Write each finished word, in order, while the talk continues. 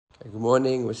Good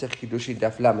morning. We're Kiddushin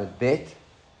Daf Lamed Bet.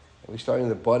 And we're starting at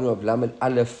the bottom of Lamed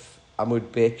Aleph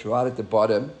Amud Bet, right at the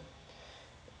bottom.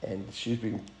 And she's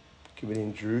been given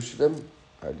in Jerusalem,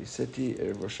 Holy City,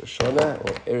 Erev Rosh Hashanah,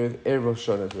 or Erev Rosh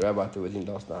Hashanah, as the rabbi at the wedding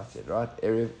last night said, right?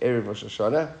 Erev Rosh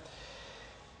Hashanah.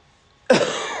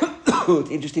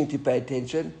 It's interesting to pay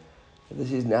attention.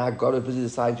 This is now God is busy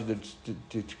deciding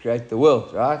to create the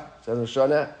world, right? So Rosh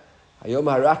Hashanah, Hayom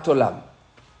Harat Olam.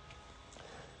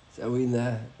 So we're in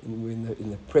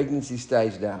the pregnancy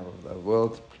stage now of the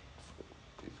world.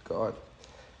 Please God.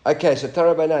 Okay, so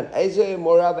Torah Banan, Ezer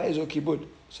Morav Ezer Kibbud.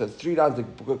 So 3 lines. The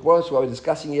Gemara, so what we were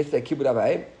discussing yesterday, Kibbud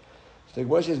Avaim. So the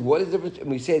Gemara says, what is the difference?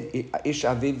 And we said, Ish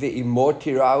Aviv ve'imor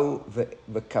tirau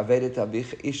ve'kavedet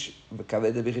avich Ish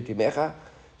ve'kavedet avich timecha.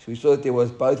 So we saw that there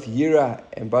was both Yira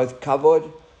and both Kavod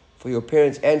for your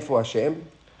parents and for Hashem.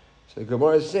 So the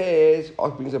Gemara says,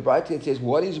 brings a bright and says,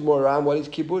 what is Moram, what is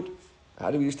Kibbud? How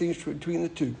do we distinguish between the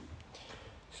two?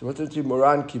 So what's the difference between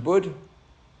Morah and Kibbud?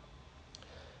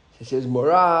 It says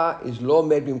Morah is lo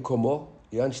med bimkomo.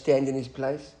 You don't stand in his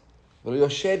place. Lo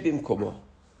yoshev bimkomo.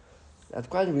 That's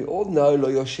quite. We all know lo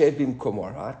yoshev bimkomo,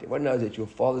 right? Everyone knows that your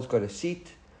father's got a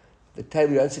seat. The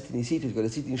table, you don't sit in his seat. He's got a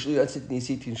seat in shul. You don't sit in his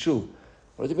seat in shul.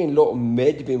 What does it mean lo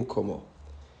med bimkomo?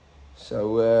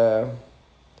 So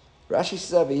Rashi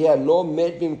says over here lo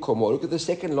med bimkomo. Look at the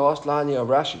second last line here of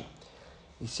Rashi.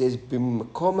 He says,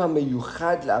 "B'makom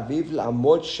hameyuchad la'aviv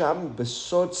la'amod sham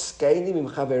besod skeinim im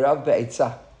chaverav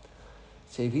be'etzah."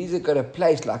 So if he's got a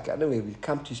place like, I don't know, we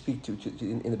come to speak to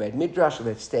in the Beit Midrash, or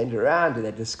they stand around and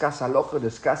they discuss halacha,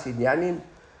 discuss inyanim,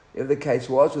 whatever the case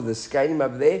was, with the skeinim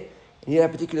up there, and he had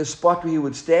a particular spot where he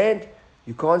would stand,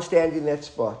 you can't stand in that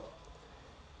spot.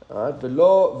 Alright,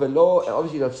 velo,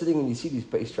 obviously not sitting in his seat, he's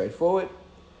pretty straightforward.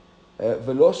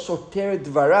 Velo soter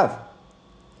dvarav.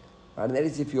 And that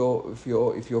is if your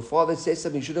father says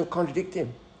something, you shouldn't contradict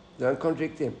him. Don't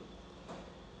contradict him.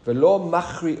 Velo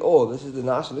machri'o. This is the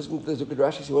nice one. Let's look at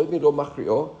Rashi. So what does it mean, lo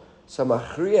machri'o? So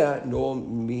machri'a no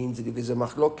means that if there's a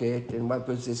machloket and one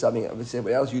person says something and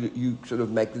somebody else, you sort of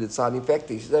make the deciding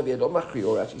factor. He says over here, lo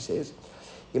machri'o, Rashi says.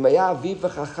 They were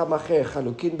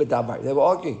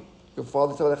arguing. Your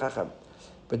father told the chacham.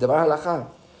 But davar halacha.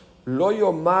 Lo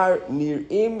yomar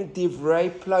nir'im divrei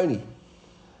ploni.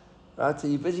 Right, so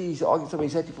you're busy, he's arguing something,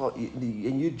 he said to you,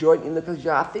 and you join in the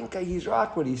conversation. I think he's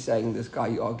right what he's saying, this guy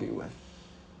you're arguing with.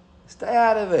 Stay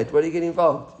out of it. What are you getting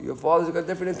involved? Your father's got a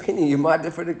different opinion. You might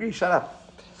different agree. Shut up.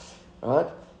 Right?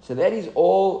 So that is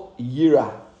all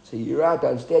Yira. So Yira,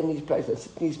 don't stand in his place, don't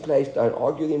sit in his place, don't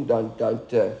argue with him, don't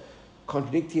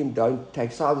contradict him, don't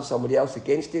take sides with somebody else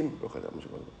against him.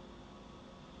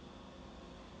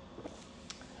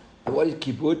 And what is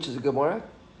kibbutz, says the Gemara?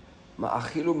 You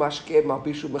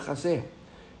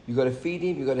got to feed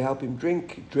him, you got to help him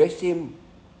drink, dress him,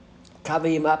 cover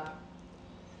him up.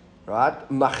 Right?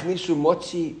 Machnisu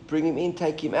motzi, bring him in,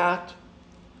 take him out.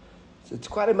 So it's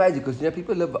quite amazing because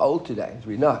people live old today, as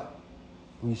we know.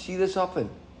 And you see this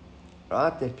often.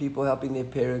 Right? That people helping their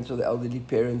parents or the elderly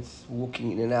parents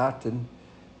walking in and out, and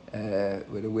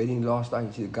with a wedding last night,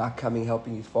 you see the guy coming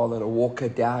helping his father and a walker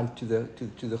down to the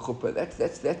chuppah.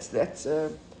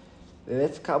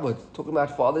 That's covered. Talking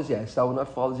about fathers here, so we're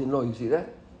not fathers-in-law. You see that?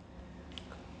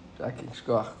 Right.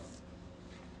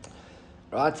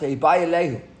 So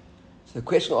Ibayalehu. So the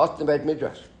question asked about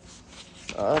Midrash.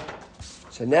 Right.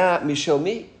 So now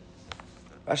Mishelmi.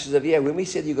 Rashi says, yeah, when we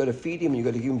said you got to feed him, you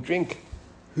got to give him drink.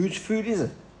 Whose food is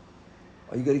it?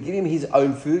 Are you going to give him his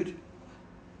own food,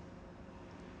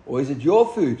 or is it your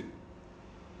food?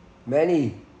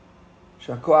 Manny,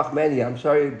 Shakoach Manny. I'm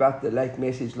sorry about the late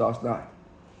message last night.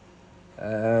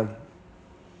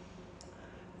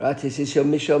 Right, he says,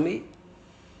 Mishal.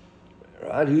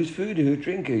 Right, whose food, who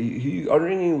drink, who you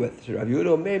honoring him with? So Rav Yehuda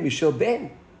Omer, Mishal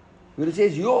Ben. Yehuda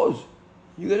says, yours.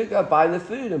 You got to go buy the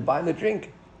food and buy the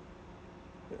drink.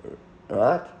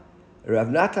 Right? Rav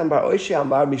Natan Bar Oshe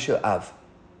Amar Mishal Av.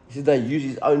 He says, no, use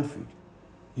his own food.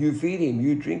 You feed him,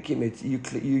 you drink him,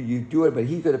 you do it, but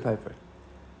he's got to pay for it.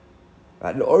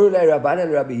 Right? And Orulei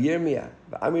Rabbanan Rabbi Yirmiyah,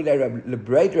 Amrilei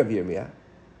Lebreit Rabbi Yirmiyah.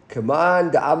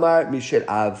 Command the Amar Mishel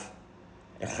Av.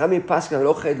 And Chamim Paskan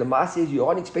Loched Lama says you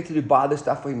aren't expected to buy the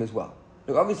stuff for him as well.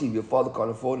 Look, obviously, if your father can't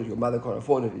afford it, your mother can't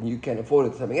afford it, and you can't afford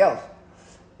it, something else.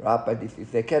 Right? But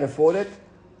if they can't afford it,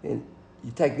 then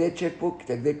you take their checkbook, you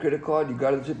take their credit card, you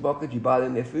go to the supermarket, you buy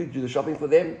them their food, do the shopping for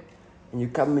them, and you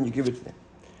come and you give it to them.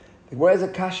 The Gemara has a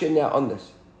kasha now on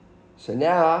this. So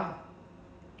now,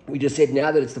 we just said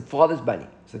now that it's the father's money.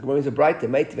 So the Gemara is a bright,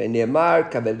 mate,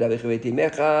 Ne'emar, Kaved Davich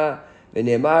Vetimecha,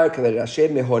 V'ne'emar Kaved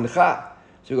Hashem Mehoncha.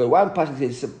 So we've got one pasuk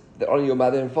that says that honor your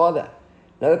mother and father.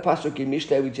 Another pasuk in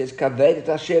Mishlei which says Kaved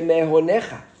Hashem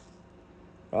Mehonecha.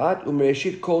 right?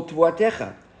 Umreshit kol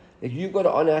tvuatecha. That you've got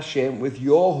to honor Hashem with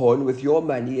your horn, with your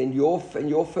money, and your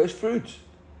first fruits,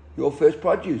 your first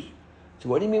produce. So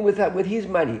what do you mean with that? With his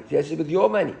money? He says with your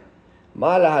money. It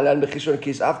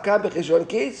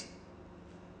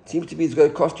seems to be it's going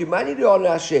to cost you money to honor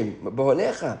Hashem. So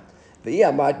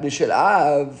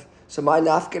my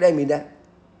nafkele mina.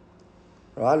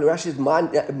 Right? Rashi says my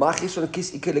chishon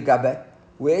kis ikelegabe.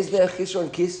 Where's the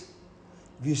chishon kis?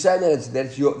 If you say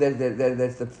that's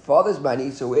the father's money,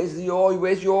 so where's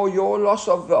your loss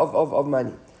of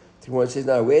money? So when it says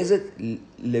no, where's it?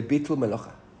 Lebitul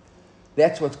melacha.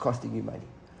 That's what's costing you money.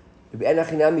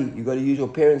 You've got to use your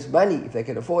parents' money if they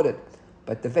can afford it.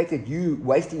 But the fact that you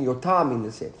wasting your time in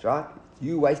the sense, right?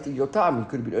 You wasting your time. You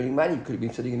could have been earning money. You could have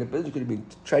been sitting in a business. You could have been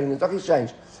trading in the stock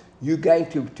exchange. You're going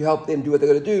to help them do what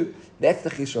they're going to do. That's the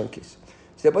chishon kis.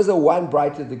 So that was the one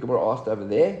bright that the Gemara asked over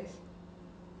there.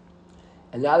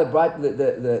 And now the bright, the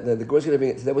Gemara is going to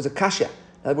bring it. So there was a kasha.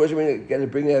 Now the Gemara is going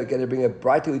to bring a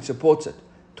bright which supports it.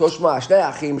 Toshma shnei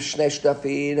achim shnei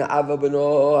shtafin ava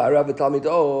beno arav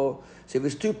v'talmido. So if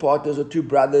there's two partners or two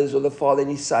brothers or the father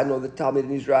and his son or the talmid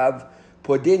and his rav,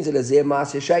 podin zelazeh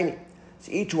maaseh sheni.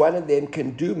 So each one of them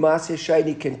can do maaseh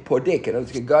sheni, can podek, and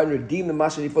can go and redeem the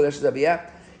maaseh for the Shabbat.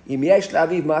 Im yesh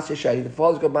laviv maaseh sheni, the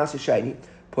father's got maaseh sheni.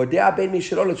 Podeh ben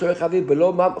mishlo letzorech aviv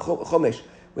below chomesh.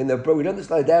 When we learned this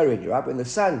like that already, right? When the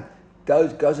son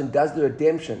goes and does the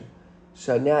redemption.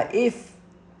 So now if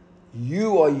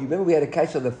you remember we had a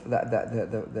case of the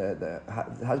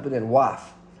husband and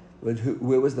wife.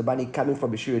 Where was the money coming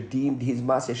from? She redeemed his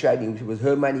maaseh sheni. It was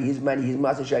her money, his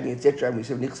maaseh sheni, etc. And we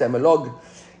said nichsei malog.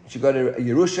 She got a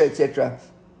yerusha, etc.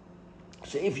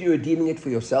 So if you're redeeming it for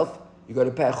yourself, you got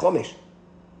to pay a chomesh.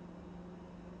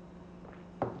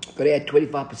 You've got to add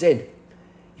 25%.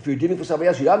 If you're redeeming for somebody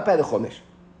else, you don't pay the chomesh.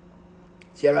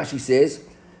 See how Rashi says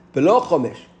below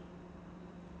chomesh,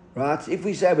 right? So if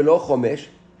we say below chomesh,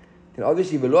 then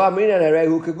obviously below amina and harei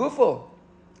hu kegufo.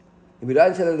 If we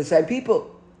don't say they're the same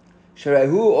people. We're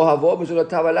not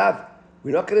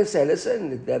going to say,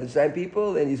 listen, they're the same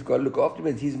people, and he's got to look after him,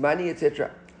 it's his money,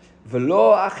 etc. We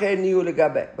don't say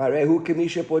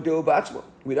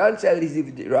that he's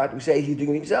right, we say he's doing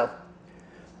it himself.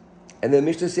 And the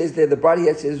Mishnah says that the bride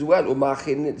here says as well,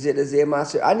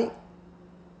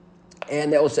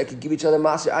 and they also can give each other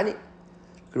maser ani.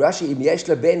 Rashi, if you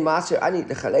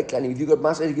got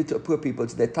maser ani, give to poor people,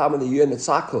 it's their time of the year and the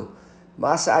cycle.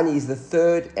 Maser ani is the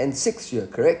 3rd and 6th year,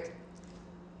 correct?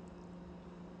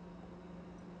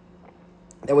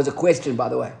 There was a question, by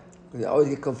the way. I always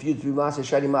get confused between Maaseh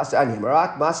Sheni and Maaseh Ani.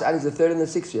 Right? Maaseh Ani is the 3rd and the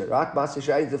 6th year, right? Maaseh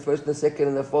Sheni is the 1st and the 2nd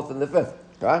and the 4th and the 5th,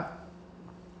 right?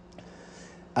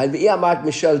 And V'iyamart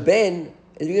Mishal Ben,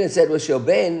 and you're going to say it was Shel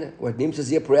Ben, what Nim says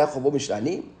here,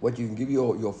 what you can give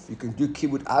you can do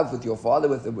kibbut av with your father,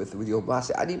 with your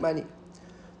Maaseh Ani money.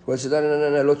 Well, so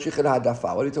no, lo tzricha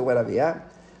hadafa. What are you talking about over here?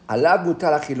 Alav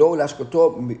mutar achilo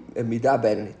lashkoto midah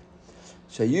benonit.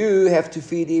 So you have to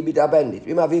feed him midah benonit.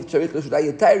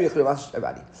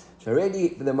 So already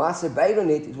the maaseh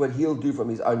benonit is what he'll do from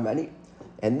his own money.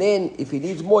 And then if he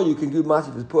needs more, you can do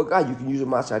maaseh for the poor guy, you can use a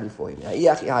maaseh honey for him.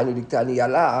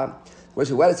 Well,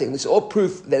 so wait a second, this is all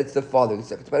proof that it's the father. It's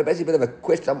basically a bit of a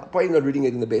question. I'm probably not reading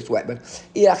it in the best way, but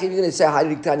if you're going to say,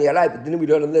 but then we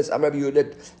learn on this,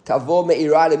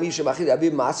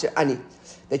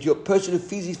 that your person who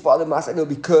feeds his father maaseh ani will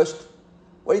be cursed.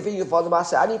 What are you feeding your father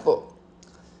maaseh ani for?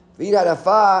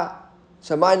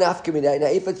 So my nafkamina, now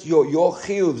if it's your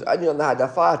chiyuvs only on the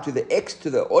hadafa to the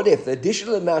odef, the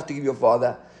additional amount to give your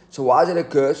father, so why is it a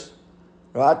curse?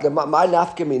 Right? My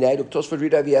nafkamina, Dr. Tosfot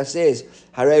read over here says,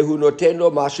 Harehu noten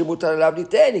lo mashu mutar alav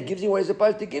niten. He gives him what he's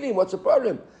supposed to give him. What's the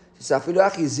problem? Safilu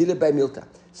achi zila by milta.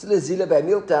 Still a zila by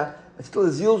milta, but still a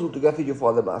zilzul to go feed your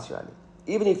father maaseh ani,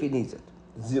 even if he needs it.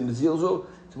 Zilzul.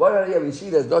 So what area we see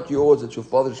that's not yours, it's your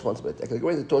father's responsibility. Okay, go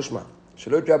into Toshma.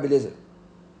 Shalot Rabbi Lezer.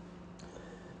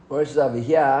 Where is over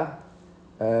here?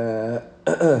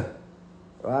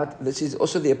 Right. This is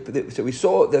also so we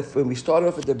saw that when we started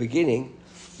off at the beginning,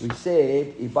 we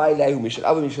said Ibai Lahu Mishal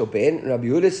Av Mishal Ben. Rabbi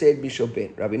Yehuda said Mishal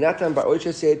Ben. Rabbi Natan Bar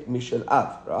Oisha said Mishal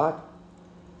Av. Right.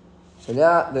 So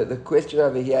now the question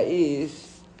over here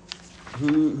is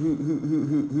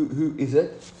who is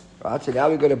it? Right. So now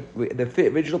we've got the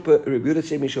original Rabbi Yehuda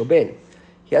said Mishal Ben.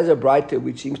 He has a brighter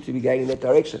which seems to be going in that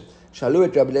direction. Shalu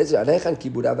et Rabbi Lezer, Alechan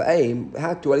kibud avaim.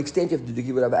 How to what extent you have to do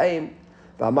kibud avaim?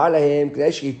 V'amar lahem,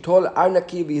 K'nei she'itol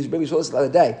arnaki v'yizbem. We saw this the other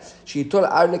day. She'itol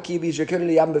arnaki v'yizrekel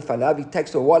liyam b'fanav. He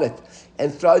takes a wallet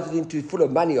and throws it into full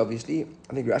of money. Obviously,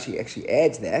 I think Rashi actually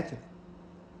adds that.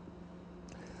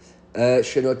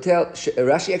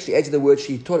 Rashi actually adds the word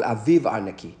she'itol aviv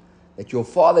arnaki, that your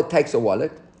father takes a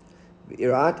wallet.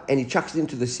 right? And he chucks it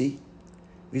into the sea.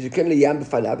 If you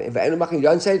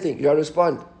don't say anything, you don't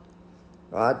respond.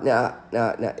 Right? Now,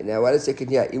 wait a second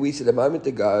here. We said a moment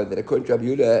ago that according to Rabbi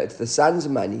Yehuda, it's the son's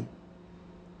money.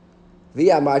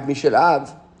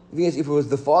 If it was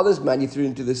the father's money threw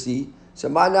into the sea, so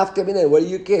what do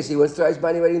you care? So he wants to throw his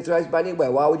money, why didn't throw his money away?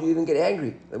 Why would you even get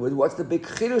angry? What's the big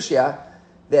chidush here?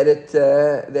 Where's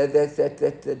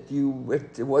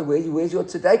your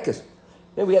tzedekah?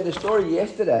 Then we had the story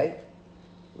yesterday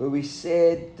where we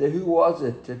said, who was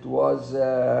it? It was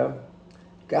it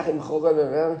came from and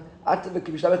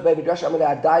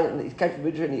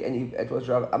it was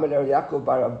Rav Amalei Yaakov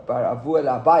bar Avua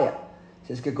Labaya.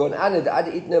 Says Kagon Anad Ad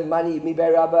Itna money mi by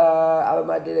Rabba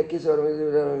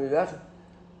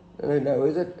no,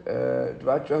 is it?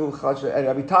 Dvatrahu Chasha and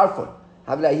Rabbi Tarfon.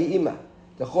 Havla Ima.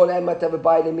 The whole Emat have a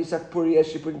buy the Misak Puri as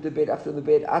she put into bed after the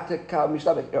bed. Ataka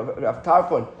Mishlabek Rav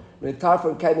Tarfon. When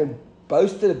Tarfon came and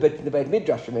boasted a bit in the Beit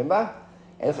Midrash, remember?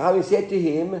 And Chavi said to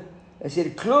him, I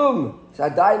said, Klum,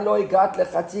 Sadain Loi Gat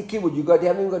Lechatzi Kibud. You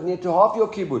haven't got near to half your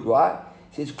kibud. Why?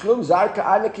 He says, Klum Zarka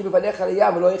Ana Kibud Vanecha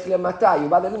Leyam Lo Echle Mata. Your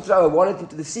mother didn't throw one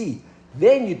into the sea.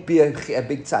 Then you'd be a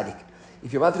big tzaddik.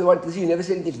 If your mother wanted to see, you never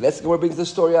said anything. That's the one brings the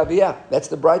story over here. That's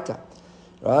the brighter.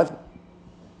 Right?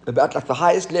 About like the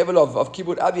highest level of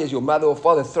kibbut avi is your mother or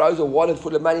father throws a wallet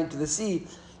full of money into the sea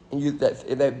and you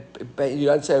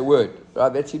don't say a word.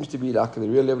 Right? That seems to be like the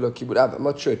real level of kibbut avi. I'm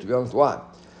not sure, to be honest, why.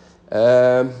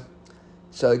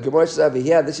 So Gemara says over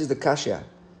here, this is the kasha.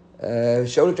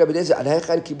 שאלו את רבי אליעזר, עד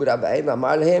היכן כיבוד אביהם,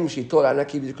 ואמר להם שייטול ענק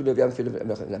כיבוד כולו בים פילם.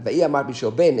 ואי אמר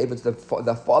בשביל בן, if it's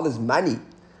the father's money,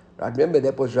 right? Remember,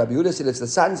 that was Rabbi Yehuda said it's the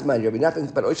son's money. Rabbi Nathan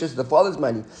bar Oisha is the father's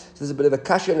money. So there's a bit of a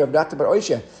kasha in Rabbi Nathan bar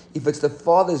Oisha. If it's the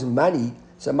father's money,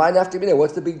 so mine after me,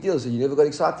 what's the big deal? So you never got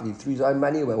excited. He threw his own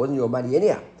money away. It wasn't your money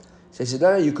anyhow. So he said,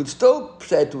 no, you could still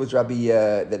say it was Rabbi,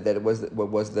 that it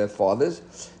was the father's.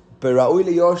 But Ra'ui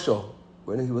le'yosho,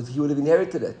 when he would have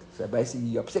inherited it. So basically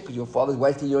you're upset because your father's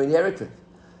wasting your inheritance.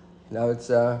 Now it's,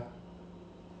 there's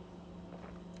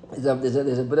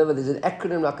an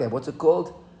acronym like that. What's it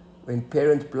called? When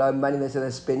parents blow money, they say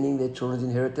they're spending their children's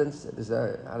inheritance. How does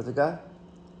it go?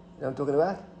 You know what I'm talking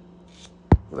about?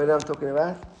 You know what I'm talking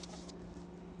about?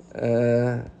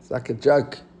 It's like a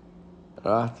joke.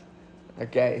 Right?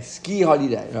 Okay, ski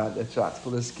holiday. Right, that's right. It's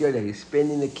called a ski holiday. He's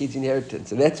spending the kids'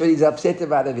 inheritance. And that's what he's upset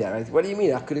about over here. Right? What do you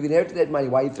mean? I could have inherited that money.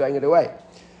 Why are you throwing it away?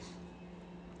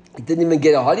 He didn't even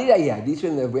get a holiday here. At least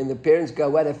when the parents go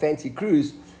away on a fancy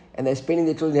cruise, and they're spending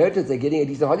their children's inheritance, they're getting a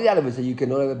decent holiday out of it, so you can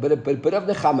have a bit of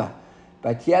nechama.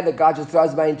 But here the guy just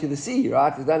throws money into the sea,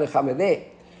 right? There's no nechama there.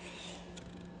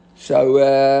 So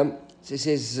he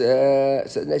says,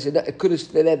 it could have,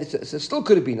 so still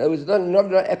could have been. There was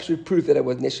not absolute proof that it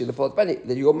was necessarily the father's money,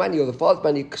 that your money or the father's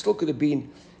money still could have been.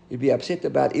 You'd be upset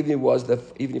about even if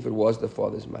it was the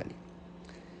father's money.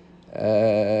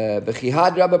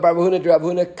 V'chihad Rabba Bar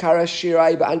Huna Kara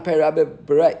Shirai Ba'anpei Rabba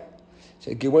Berei.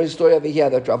 So give one story over here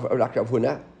that Rav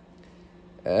Huna,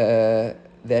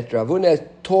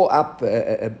 tore up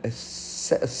a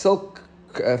silk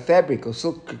fabric or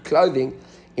silk clothing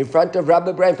in front of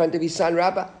Rabba Bray, in front of his son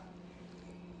Rabba.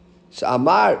 So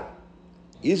Amar,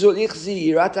 Izul Ichzi,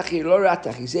 Yiratach, Lo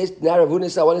Ratach. He says, now Rav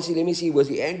Huna, I want to see, let me see, was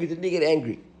he angry? Didn't he get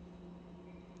angry?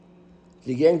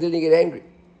 Didn't he get angry?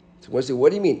 So I say, what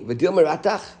do you mean? V'dil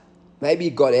Maratach? Maybe he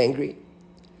got angry.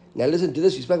 Now listen to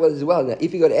this, we spoke about this as well. Now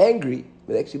if he got angry,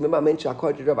 but actually remember I mentioned, I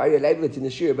quoted Rabbi Aryeh Leibovitz in the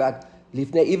shir about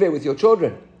Lifnei Iver with your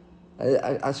children.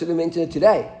 I should have mentioned it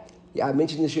today. Yeah, I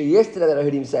mentioned in the shir yesterday that I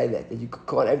heard him say that you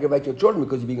can't aggravate your children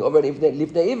because you're being over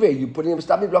Lifnei Iver. You're putting them a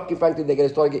stumbling block in front of them, they're going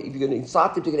to start, if you're going to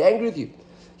incite them to get angry with you.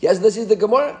 Yes, this is the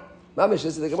Gemara. Mamish,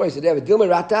 this is the Gemara. He said, yeah, Dilma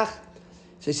Ratach.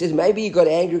 So he says, maybe he got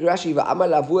angry, Rashi, he got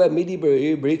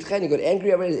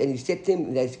angry over it, and he said to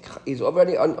him, he's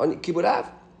already on Kibbut Av.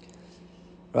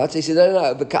 Right, so he said,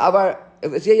 no, the Ka'avar,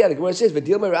 the Gemara says,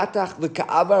 V'dil Meratach, the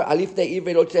Ka'avar, Alifnei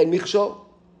Iver, Lo Tzein Michshol.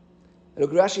 And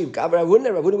look, Rashi, Ka'avar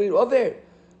Ravuna went over.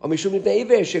 Or Mishum Lifnei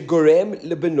Iver, Shegorem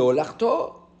Lebeno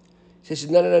Lachto. He says,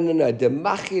 no, the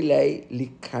Machilei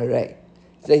Likarei.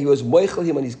 So he was moichel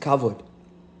him on his kavod.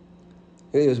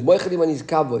 He was moichel him on his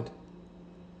kavod.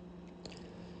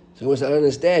 So he was, I don't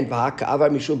understand, Ka'avar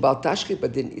Mishum Bal Tashchit,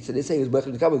 but then, so they say he was moichel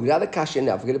him on his kavod. Without the kasha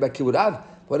now, forget about Kibbut Av.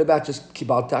 What about just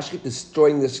kibal tashchit,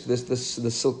 destroying the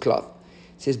silk cloth?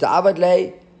 It says the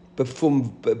avadlei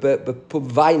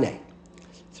bepumvaine.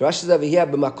 So Rashi says over here,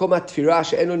 b'makom ha'tfira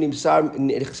she'eno nimsar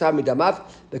midamav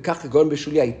bekach gon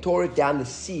b'shulia. He tore it down the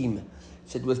seam.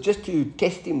 So it was just to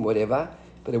test him, whatever,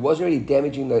 but it wasn't really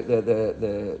damaging the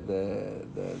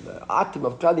item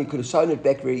of clothing. He could have sewn it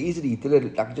back very easily. He did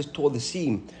it like just tore the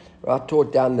seam, right? Tore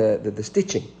it down the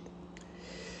stitching.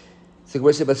 So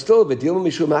Gemara said, but still, v'dilma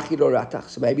mishum hachi lo ratach.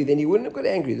 So maybe then he wouldn't have got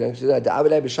angry. Then he said, da'avad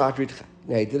lei b'shat ritcha.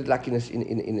 No, he did it like when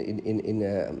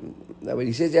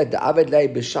he says that da'avad lei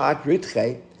b'shat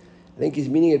ritcha, I think he's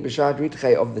meaning it b'shat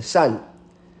ritcha of the sun.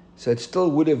 So it still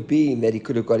would have been that he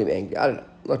could have got him angry. I don't know.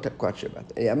 Not quite sure about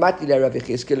that.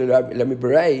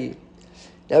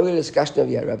 Now we're going to discussion of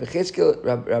here. Rav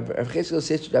Cheskel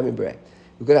says to Rami Berei,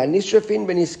 we've got Anishrafin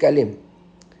ben Iskalim.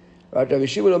 Rav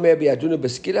Shimon Omer bi'aduna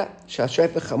b'skila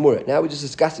sha'shrefa chamura. Now we're just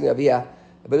discussing over here,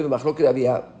 a bit of a machloket over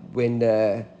here, when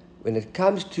it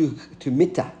comes to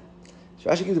mitta. So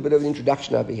Rashi gives a bit of an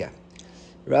introduction over here.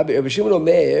 Rav Shimon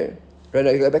Omer, right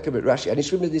now, go back a bit, Rashi.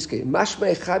 Anishrafin ben Iskalim.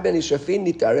 Mashma echad ben Anishrafin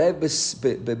nitarev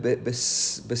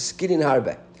b'skilin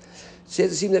harbe. It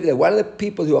says it seems that one of the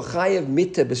people who are chayav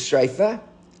mitta b'shreifa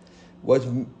was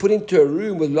put into a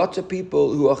room with lots of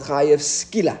people who are chayav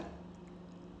skila.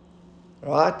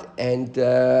 Right? And in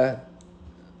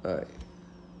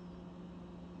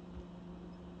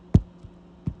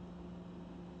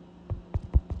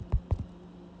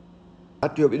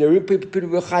a room people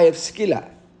who are chayav skila.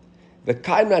 The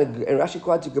kaimna, and Rashi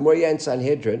quotes Gemara and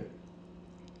Sanhedrin.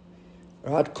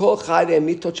 Right? Kol chayav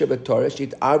mitot shebetorah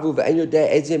shit arvu ve'en yodeh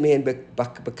ezeh mehen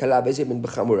b'kala ve'ezeh mehen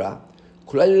b'chamura.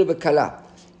 Kulanu b'kala.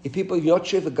 If people are not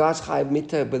sure if a guy's chayav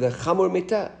mitta with a chamur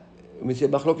mitta, we say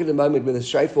machlok at the moment with a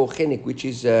shreif or chenik, which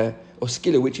is or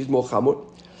skila, which is more chamur,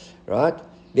 right?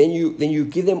 Then you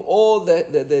give them all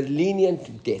the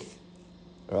lenient death,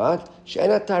 right? You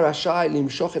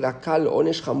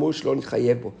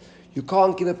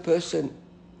can't give a person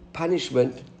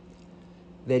punishment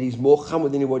that is more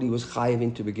chamur than what he was chayav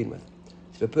in to begin with.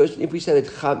 So the person, if we say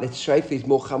that shreif is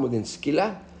more chamur than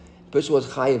skila, the person was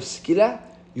chayav skila,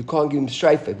 you can't give him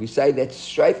shreifa. If we say that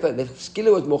shreifa, that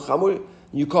skila was more chamur,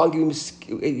 you can't give him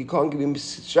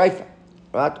shreifa,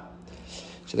 right?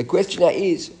 So the question now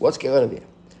is, what's going on over here?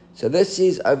 So this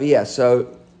is over here. So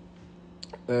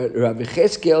Rabbi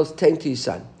Cheskel's telling to his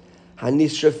son,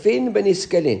 Hanishrafin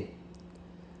beniskalin,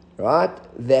 right?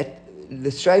 That the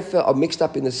shreifa are mixed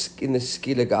up in the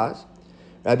skila guys.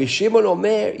 Rabbi Shimon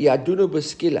Omer yadunu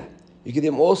b'skila. You give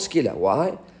them all skila.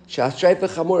 Why? Shas shreifa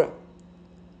chamura.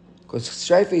 Because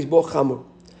shreifa is more chamur.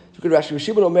 So good Rashi,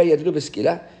 Shimon Omer yadunu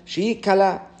b'skila. She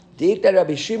kala deikta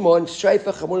Rabbi Shimon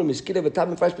shreifa chamura b'skila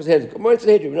v'tam v'fresh percent. More into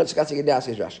the We're not discussing it now,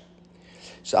 says Rashi.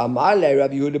 So Amar le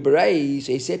Rabbi Yehuda Berei,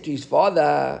 so he said to his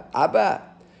father, Abba,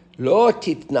 lo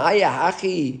titnaya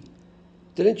hachi.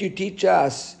 Didn't you teach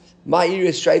us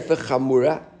ma'iris shreifa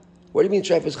chamura? What do you mean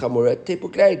shreifa is chamura?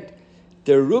 Tepukleit.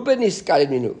 The Ruben is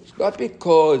kaliminu. It's not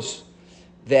because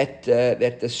that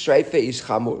the shreifa is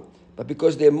chamur, but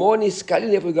because they're more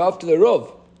niskalin if we go after the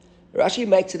Rov. Rashi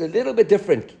makes it a little bit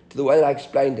different to the way that I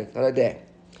explained it. Not there.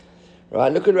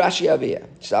 Right, look at Rashi over here.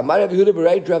 So Amar Rabbi Yehuda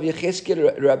Berei, Rabbi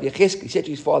Yecheskel, he said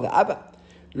to his father, Abba,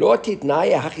 Lo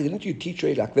titnaya hachi, didn't you teach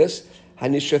it like this?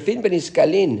 Hanishrafin ben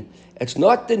niskalin. It's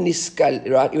not the niskal,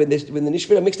 right? When the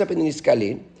nishvin are mixed up in the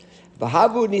niskalin,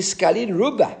 v'havu niskalin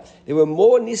ruba. There were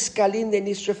more niskalin than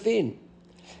nishrafin.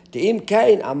 The im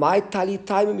kain amai tali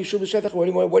taimim mishum b'shreifach.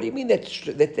 What do you mean that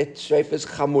shreif is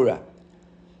chamura?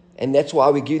 And that's why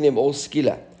we're giving them all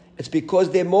skila. It's because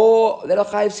they're not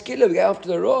chayiv skila. We go after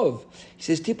the rov. He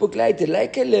says tipuk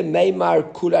leike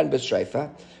lemeimar kulan b'shreifa.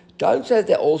 Don't say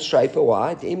they're all shreifa.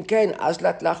 Why? The im kain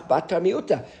aslat lach batar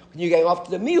miuta. When you're going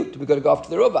after the miut, we've got to go after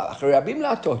the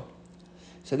rov.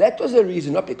 So that was the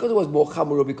reason, not because it was more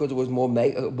chamur or because it was more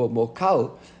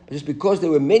kal, but just because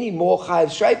there were many more chayiv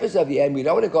shreifas over here, and we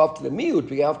don't want to go after the miut,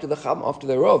 we go after the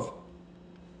rov.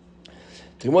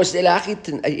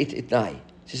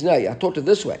 He says, no, I taught it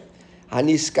this way.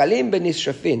 Haniskalim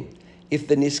benishrafin. If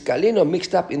the niskalin are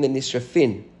mixed up in the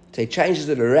nishrafin, so he changes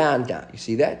it around now. You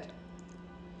see that?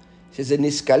 He says, the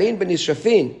niskalin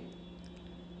benishrafin.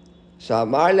 So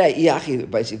Amarla Iachi,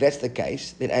 basically, that's the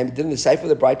case. Then I didn't the Sefer of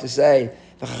the Bright to say,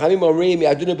 V'chachamim omrim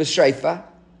yadunu b'shreifa,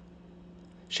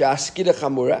 she'askila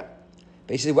chamura.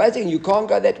 But he said, wait a second, you can't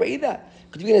go that way either.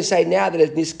 Because you're going to say now that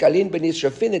it's niskalin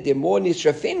b'nishrafin, that there are more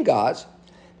nishrafin guys.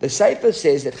 The Sefer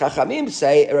says that Chachamim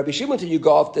say, Rabbi Shimon said you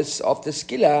go off the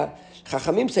skila.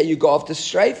 Chachamim say you go off the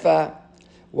shreifa.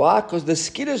 Why? Because the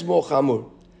skila is more chamur.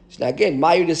 So now again,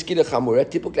 Mayu the skila chamura,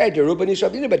 typically the Ruben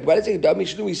Nishrafin, but why does it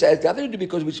we say it's nothing to do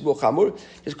because it's more chamur,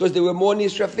 it's because there were more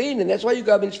Nishrafin, and that's why you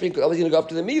go up in Nishrafin, because obviously you go up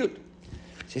to the miut.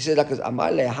 So he says, like, Amar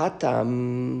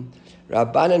lehatam,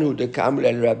 Rabbanan hu de kamul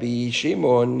el Rabbi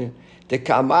Shimon, de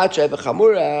kamat sheva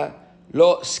chamura,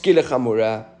 lo skila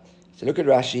chamura. So look at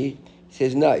Rashi. He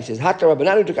says, no. He says, Hata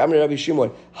Rabbananu took Amr Rabbi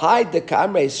Shimon. Hide the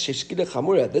kamra is sheskila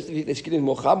chamura. This is the skin is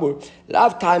more chamur.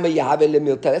 Lav time yahave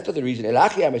lemilta. That's not the reason.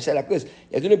 Elachi Amr said like this.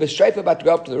 You're doing a bestreifa about to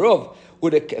go up to the rov.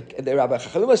 The Rabbi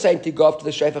Chachamim was saying to go after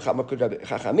the Shrefa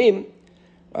Chachamim.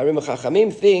 Remember,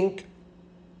 Chachamim think,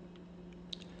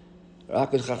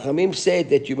 because Chachamim said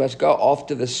that you must go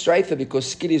after the Shrefa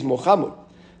because Skila is more Chamur.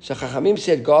 So Chachamim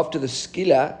said go after the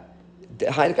Skila,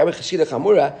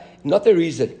 not the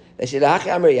reason. They said, go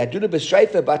after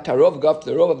the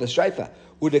Rov of the Shrefa.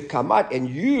 Kamat, and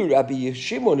you, Rabbi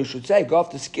Shimon, who should say, go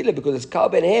after Skila because it's Kal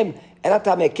Ben Hem, and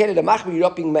you're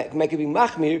not being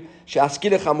Machmir,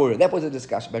 Sha'askila Chamura. That was the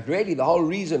discussion. But really, the whole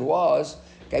reason was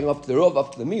going after the Rov,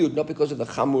 after the Miut, not because of the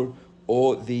Chamur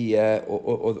or the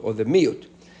Miut.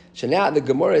 So now the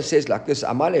Gemara says like this,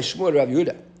 Amale Shmuel Rabbi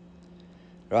Yehuda.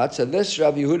 Right, so this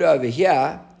Rabbi Yehuda over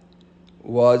here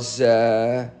was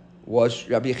Rabbi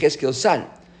Yecheskel's son.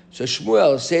 So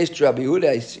Shmuel says to Rabbi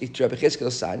Yehuda, it's Rabbi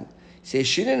Yecheskel's son, he says,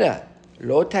 Shinana,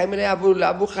 lo taimene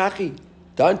avu chachi.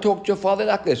 Don't talk to your father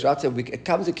like this, right? So it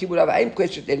comes to Kibbutz Avayim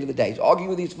question at the end of the day. He's arguing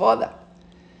with his father.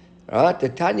 Right? The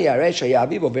Tanya Resha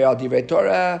Yaviv over al divrei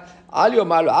Torah, al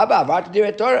yomar lo Abba avarti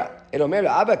divrei Torah. El omer lo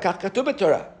Abba kach katuv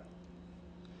b'Torah.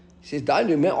 He says, don't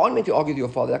you aren't meant to argue with your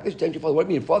father like this. Don't your father, what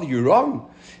do you mean, father, you're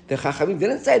wrong. The Chachamim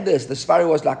didn't say this. The Sfari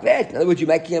was like that. In other words, you're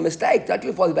making a mistake. Don't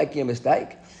your father making a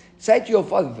mistake. Say to your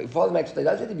father, if your father makes a mistake,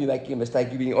 don't say to him, you're making a mistake,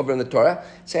 you're being over on the Torah.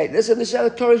 Say, listen, this is how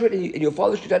the Torah is written, and your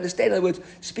father should understand. In other words,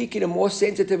 speak in a more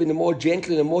sensitive, in a more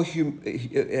gentle, in a more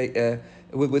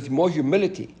with more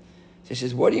humility. So he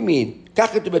says, what do you mean?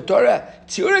 If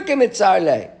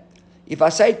I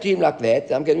say to him like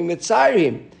that, I'm going to mitzayir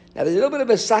him. Now there's a little bit of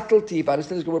a subtlety, if I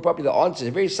understand this properly, the answer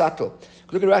is very subtle.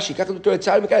 Look at Rashi, what's the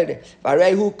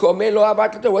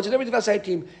difference if I say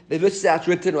to him, the verse is out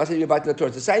written, or I say to him about the Torah?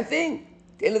 It's the same thing.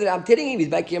 At the end of the day, I'm telling him he's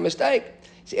making a mistake.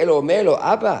 He says, Elo Melo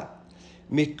Abba,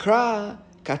 Mikra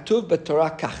Katuv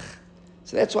B'Torah Kach.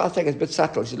 So that's why I think it's a bit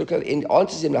subtle. So look at it,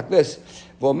 answers him like this.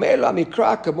 V'omelo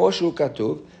Mikra Kamoshu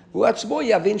Katuv, V'atzmo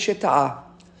Yavin Sheta'ah.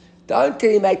 Don't tell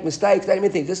him make mistakes, don't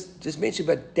even think. Just mention,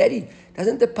 but Daddy,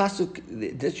 doesn't the pasuk?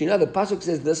 The pasuk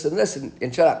says this and this,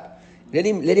 and shut up. Let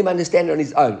him understand it on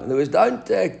his own. In other words,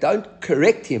 don't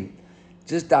correct him.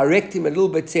 Just direct him a little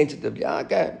bit sensitively.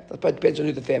 Okay, that depends on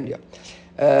who the family are.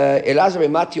 Elazar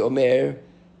Mati Omer,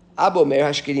 Ab Omer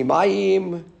Hashkini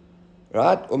Mayim,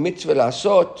 right? Or mitzvah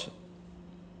lasot.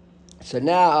 So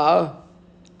now,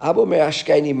 Ab Omer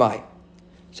Hashkini Mayim.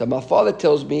 So my father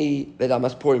tells me that I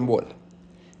must pour in water.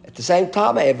 At the same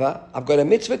time, however, I've got a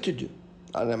mitzvah to do.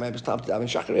 I don't know, maybe it's time to daven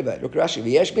Shachar River. Look, Rashi,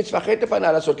 v'yesh mitzvah chetefan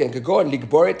alasot ken kagon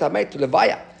ligbor et hamet to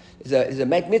levaya. There's a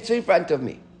make mitzvah in front of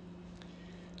me.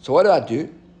 So what do?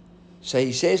 So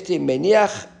he says to him,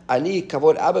 Meniach ani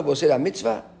kavod abba v'oseh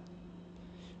mitzvah.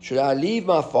 Should I leave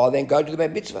my father and go to the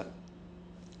mitzvah?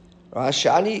 Right?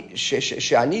 She'ani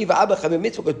v'abba chavim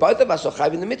mitzvah, because both of us are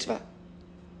chavim the mitzvah.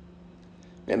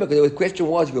 Remember, because the question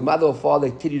was, if your mother or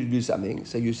father tell you to do something,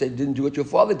 so you said didn't do what your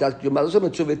father does, your mother also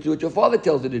mitzvah to do what your father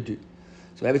tells her to do.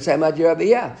 So maybe it's the same idea over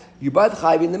here. You both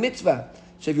chayiv in the mitzvah.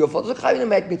 So if your father's chayiv in the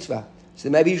make mitzvah,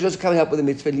 so maybe you should just come and help with the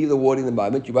mitzvah, leave the water in the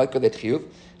moment, you both got that chiyuv.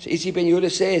 So Isi ben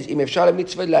Yehuda says, Im efshar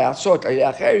mitzvah la'asot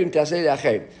al-acherim ta'aseh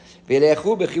la'acherim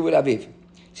ve'lechu b'chivul aviv.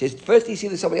 He says, first you see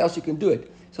there's somebody else who can do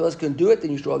it. Someone else can do it,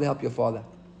 then you should rather help your father.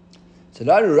 So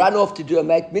don't run off to do a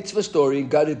make mitzvah story and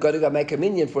go to make a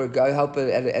minyan for it, go help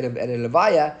at a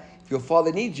levaya. If your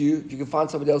father needs you, you can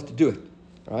find somebody else to do it.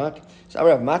 Right? So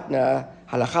Amar Rav Matna,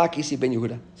 halacha kisi ben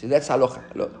Yehuda. So that's halacha.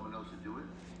 No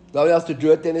one else to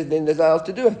do it, then there's no one else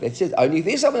to do it. It says only if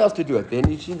there's someone else to do it,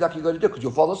 then it seems like you've got to do it, because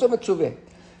your father's so mitzvah.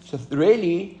 So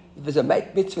really, if there's a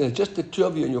make mitzvah, it's just the two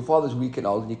of you and your father's weak and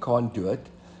old and you can't do it,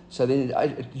 so then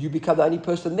you become the only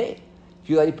person there. If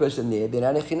you're the only person there, then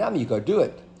anechinami, you got to do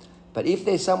it. But if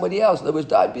there's somebody else, in other words,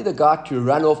 don't be the guy to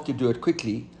run off to do it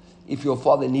quickly if your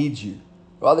father needs you.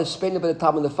 Rather spend a bit of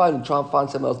time on the phone and try and find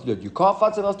someone else to do it. You can't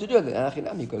find someone else to do it,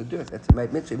 then you've got to do it. That's a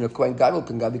make mitzvah. Even a Kohen Gadol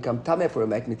can go become tameh for a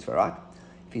make mitzvah, right?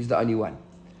 If he's the only one.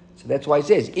 So that's why he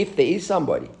says, if there is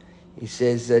somebody, he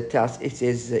says, im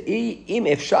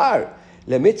efshar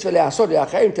lemitzvah le'asot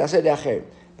le'acherim ta'aseh le'acherim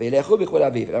ve'yelechu b'chol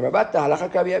aviv. Amar Batna halacha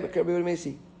k'Rabbi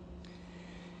Mesi.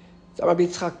 Amar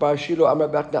Yitzchak bar Shilo, Amar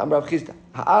Batna, Amar Chisda.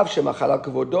 Ha'av shemachal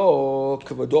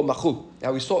kavodo machu.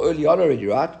 Now we saw early on already,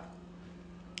 right?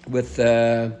 With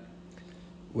the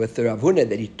Rav Huna,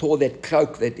 that he tore that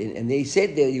cloak, and he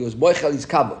said that he was moichel his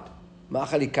kavod,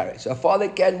 machal ikare. So a father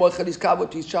can moichel his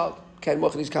kavod to his child, can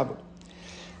moichel his kavod.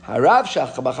 Harav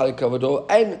shach machal kavodo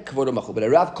ein kavodo machu, but a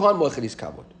Rav can't moichel his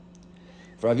kavod.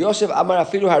 For Rav Yosef Amar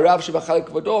afilu harav shemachal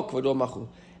kavodo machu.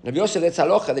 Rav Yosef, that's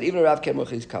halacha that even a Rav can moichel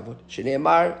his kavod.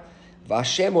 Shneimar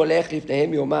v'Hashem holech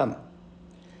lifnehem yomam,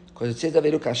 because it says that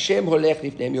look, Hashem holech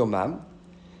lifnehem yomam.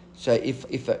 So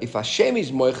if Hashem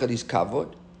is moichel his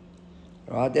kavod,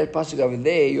 Right, that pasuk over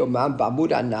there, Yomam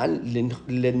b'amud anan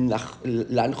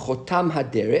lanchotam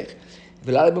haderech.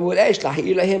 Hashem's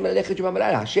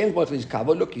working his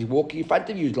kavod. Look, he's walking in front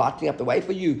of you. He's lighting up the way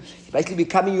for you. He's basically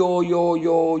becoming your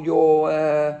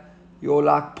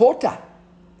like porter.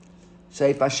 So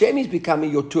if Hashem is becoming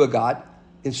your tour guide,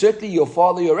 then certainly your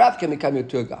father, your Rav, can become your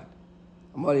tour guide.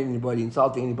 I'm not anybody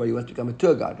insulting anybody who wants to become a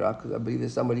tour guide, right? Because I believe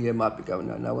there's somebody here might become.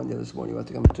 No one there this morning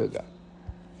wants to become a tour guide.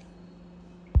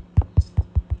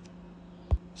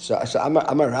 So I'm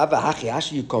a Rav.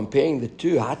 Hachi, you're comparing the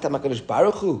two. Hatam HaKadosh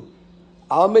Baruch Hu.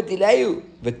 The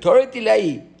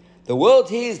world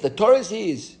his, the Torah is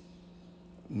his.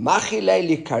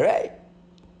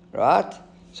 Right?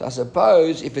 So I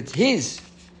suppose if it's his,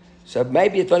 so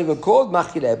maybe it's not even called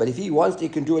Machilei, but if he wants to, he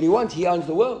can do what he wants. He owns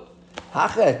the world.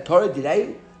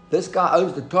 This guy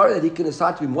owns the Torah that he can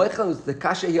decide to be moichel. It's the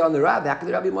kasha here on the Rav. How can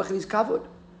the Rav be moichel his kavod?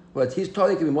 Well, it's his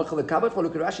Torah, he can be moichel the kavod. For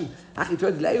look at Rashi.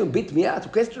 Torah dilei and bit me out. It's a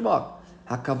question mark.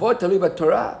 HaKavod talui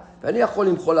b'Torah. The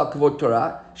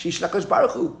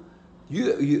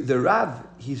Rav,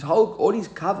 all his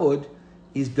kavod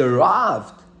is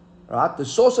derived, right? The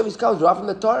source of his kavod is derived from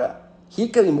the Torah. He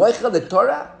can be moichel the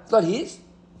Torah. It's not his,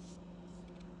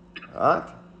 right?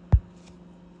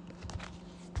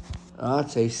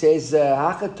 Right. So he says,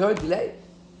 "Hacha Torah delay."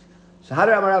 So how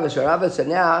do Rav? So Rav said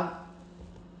now,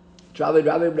 Rav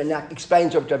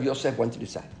explains what Rav Yosef wanted to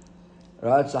say,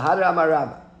 right? So how do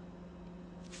Rav?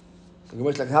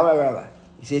 Like how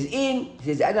he says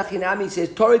Anachinami, he says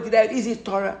Torah today is his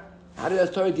Torah. How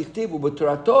does Torah dichtiv? But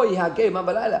Torah yihageh yom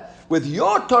v'layla. With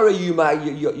your Torah you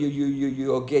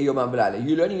geh yom v'layla.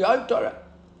 You learning your own Torah.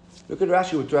 Look at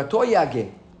Rashi. With Torah yihageh.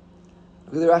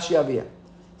 Look at the Rashi Aviyah.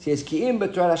 He says ki'im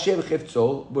b'Torah Hashem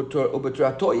cheftzol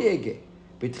b'Torah yihageh.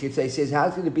 He says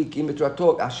how's it going to be ki'im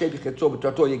b'Torah Hashem cheftzol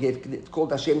b'Torah yihageh? It's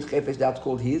called Hashem's chefetz. Now it's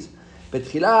called his. But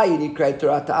Tchila you need to create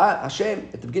Torah Hashem.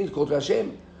 At the beginning it's called Torah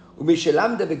Hashem. When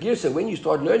you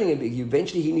start learning it,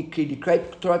 eventually he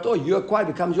create Torah. You acquire,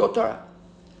 becomes your Torah.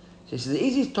 So he says the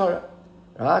easiest Torah,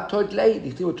 right?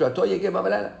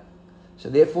 So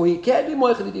therefore he can be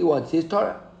moichel if he wants his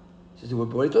Torah. He says,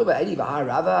 what are you talking about?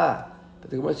 Rava.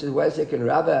 But the Gemara says, wait a second,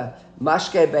 Rava,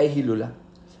 mashke behilula.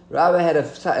 Rava had a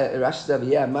Rashi says over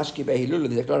here, mashke behilula.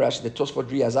 There's no Rashi. The Tosfot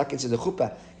Riyazak says the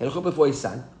chuppah. He had a chuppah for his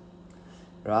son.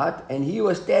 Right, and he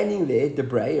was standing there,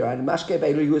 Debray, right? Mashke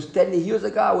Beilu, he was standing there, he was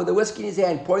a guy with the whiskey in his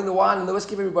hand, pouring the wine and the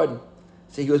whiskey for everybody.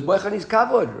 So he was moich on his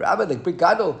kavod. Rabbi, the big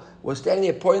gadol, was standing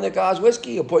there pouring the guy's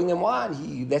whiskey or pouring them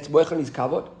wine. That's moich on his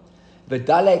kavod.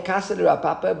 V'dalei kaseh Rav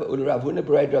Papa u'Rav Huna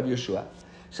b'Rav Yeshua.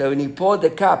 So when he poured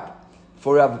the cup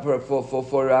for Rav Papa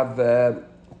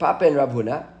and Rav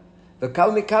Huna, the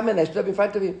kavod mikam and they stood up in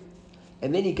front of him.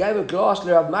 And then he gave a glass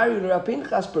to Rav Mari and Rav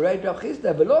Pinchas, Parade Rav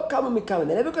Chizda, V'lo kamu mikamen.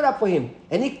 They never got up for him.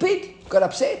 And he got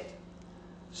upset.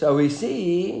 So we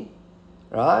see,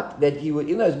 right, that he would,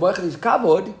 even though his moichel is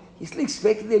covered, he still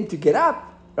expected them to get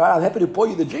up. Right, I'm happy to pour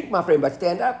you the drink, my friend, but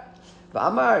stand up.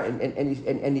 V'amar,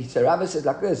 and he, so Rav says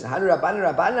like this, Hanu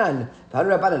Rabbanan,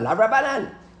 love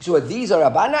Rabbanan. So these are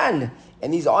Rabbanan,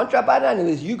 and these aren't Rabbanan,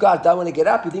 and you guys don't want to get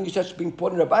up, you think you're just being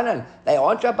poured in Rabbanan. They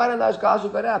aren't Rabbanan, those guys who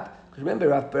got up. Because remember,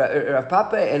 Rav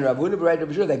Papa and Rav Huna b'Rav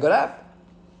Yeshua, they got up.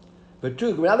 But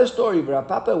true, another story, Rav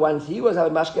Papa, once he was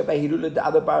having mashke behilula to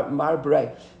Abba Mar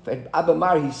b'Rei. Abba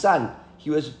Mar, his son, he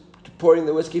was pouring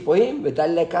the whiskey for him. But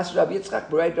Dalei kas Rav Yitzchak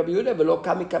b'Rav Yehuda v'lo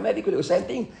kami kamed. He could do the same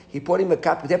thing. He poured him a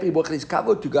cup. He bought his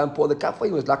kavod to go and pour the cup for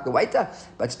him. He was like the waiter.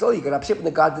 But still, he got upset when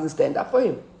the guy didn't stand up for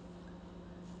him.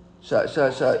 So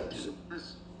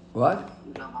what?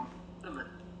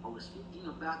 I was thinking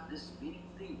about this very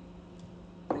thing.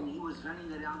 When he was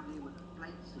running around there with the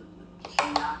plates and the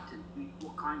shiat and doing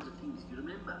all kinds of things. Do you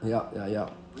remember? Yeah.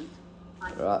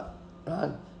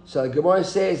 Right. So the Gemara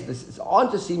says, this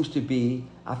answer seems to be,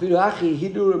 Afilu hachi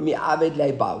hidur mi'aved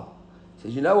leibal.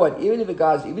 Says, you know what, even if a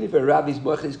Rav is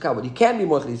moichel his kavod, he can be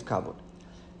moichel his kavod.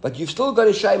 But you've still got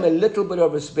to show him a little bit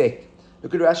of respect.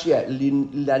 Look at Rashi here.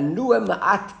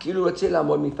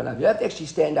 You have to actually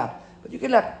stand up. But you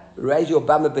can like raise your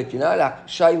bum a bit, like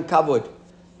show him kavod.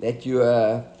 That you,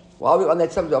 while we're on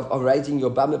that subject of raising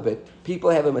your bum a bit, people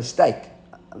have a mistake.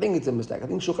 I think it's a mistake. I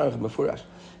think Shulchan Aruch Mefurash.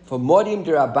 For modim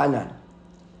derabanan,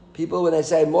 people when they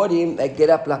say modim, they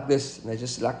get up like this. And they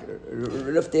just like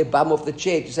lift their bum off the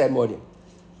chair to say modim.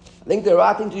 I think the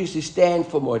right thing to do is to stand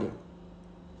for modim.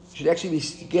 You should actually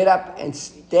get up and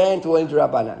stand for modim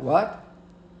derabanan. What?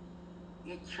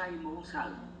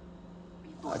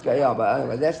 Okay, yeah,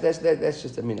 but that's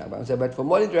just a minhag. But for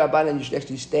modim derabanan, you should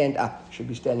actually stand up. You should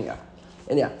be standing up.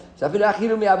 Anyhow, so okay,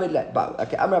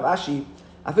 Amrav Ashi,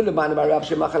 אפילו למען הרב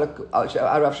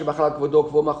שמחל כבודו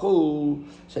כבוד מחול.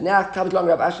 So now comes along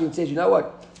Rav Ashi and says, you know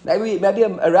what? Maybe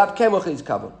a Rav can mochel his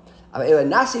kavod. A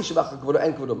Nasi shemachal kvodo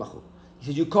and kvodo machul. He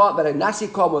says you can't, but a Nasi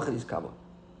can't mochel his kavod.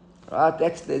 Right?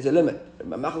 There's a limit.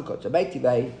 Machal kod. So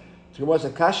Beitivei, so what's a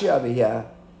kashi over here?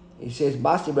 He says,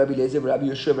 Master Rabbi Lezer, Rabbi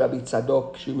Yeshua, Rabbi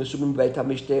Tzadok, Shu Mesumim Beit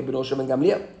HaMishteh, Ben Oshem and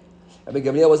Gamliel. Rabbi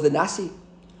Gamliel was the Nasi.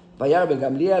 Vayar Ben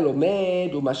Gamliel,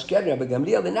 Omed, Umashker, Rabbi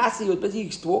Gamliel, the Nasi, was busy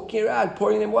walking around,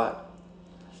 pouring them wine.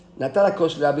 Natala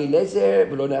Kosh Rabbi Lezer,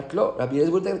 Velo Natlo, Rabbi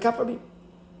Lezer would take the cup from him.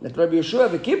 Natlo Rabbi Yeshua,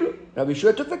 V'kiblu, Rabbi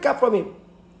Yeshua took the cup from him.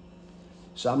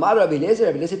 So Amar Rabbi Lezer to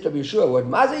Rabbi Yeshua, what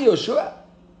Maze Yeshua?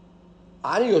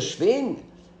 Ani Yoshvin,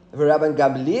 Rabbi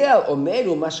Gamliel, Omed,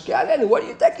 Umashker, what are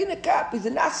you taking the cup? He's a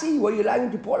Nasi, what are you allowing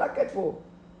him to pour like that for?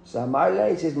 So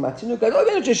Amarle, he says, Matzinu Gadol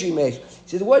Ben He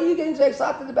says, what are you getting so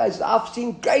excited about? He says, I've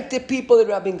seen greater people than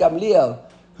Rabbi Gamliel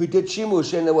who did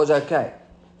Shimush and it was okay.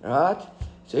 Right?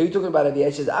 So you're talking about it here.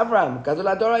 He says, Avram, Gadol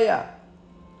Adoraya.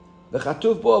 The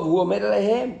Chatuv Bov, who made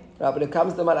Alehem. Right? But it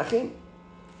comes to Malachim.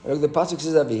 Look, the Pasuk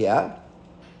says over here,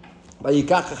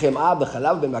 Vayikach Hachem Ab,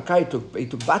 B'chalav, B'makar, he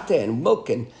took butter and milk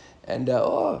and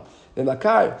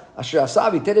B'makar, Asher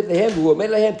Asav, he tedef Lehem, who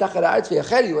made Alehem, Tachar Ha'aretz,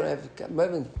 V'yachel, you want to have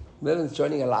Merlin's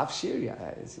joining a live shir.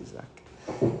 This is like,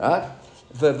 right?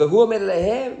 V'hu made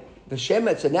Alehem,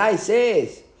 V'shemet. So now he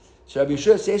says, so Rabbi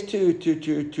Yeshua says to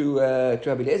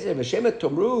Rabbi Lezer, V'shemet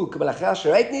Tomru, K'malachei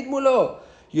Ashereit nidmu lo.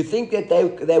 You think that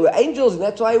they were angels and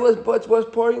that's why he was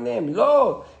pouring them?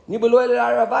 Lo, Nibulo el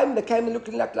Aravaim, they came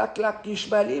looking like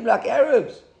Ishmaelim, like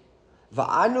Arabs.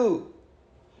 Va'anu.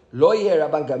 Lo yeh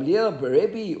Rabban Gamliel,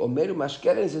 Berebi, Omeru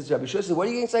Mashkelen. He says, Rabbi Yeshua says, what are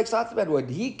you getting so excited about? What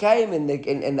he came and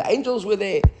the angels were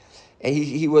there. And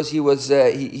he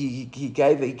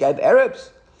gave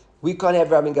Arabs. We can't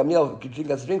have Rabbi Gamliel drink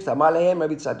us drinks. Amar lehem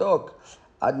Rabbi Tzadok.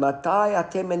 Ad matai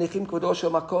atem menichim kvodo shel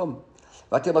makom.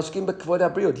 Vatem askim bekvod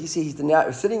habriut. He said he's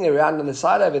now sitting around on the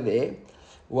side over there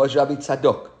was Rabbi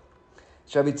Tzadok.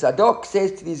 So Rabbi Tzadok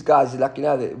says to these guys, like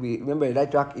we remember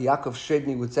Yaakov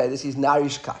Shredny would say, this is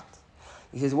Narishkat.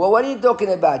 He says, well, what are you talking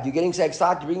about? You're getting so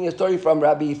excited bringing a story from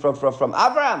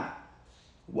Avram.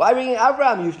 Why bringing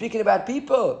Avram? You're speaking about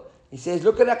people. He says,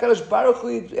 look at HaKadosh Baruch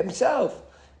Hu himself.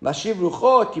 Mashiv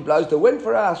Ruchot, he blows the wind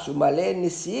for us. Umaleh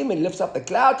Nisim, and lifts up the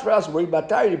clouds for us. Uri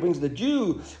Batar, he brings the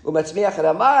dew. Umatzmiach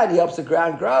Adamah, he helps the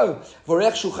ground grow.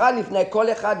 Vorech Shulchan lifnei kol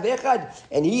echad ve'echad,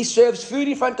 and he serves food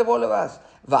in front of all of us.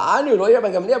 Va'anu, lo Rabbi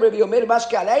Gamliel, Rabbi Yomer,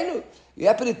 Mashke Aleinu. You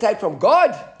happen to take from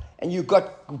God, and you've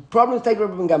got problems to take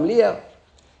from Rabbi Gamliel.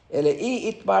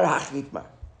 Elei itmar hach itmar.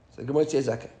 So the Gemara says,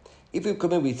 okay. If you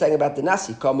come in, we're saying about the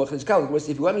Nasi, if you want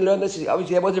to learn this,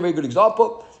 obviously that was a very good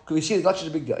example, because we see it's not such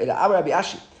a big deal. So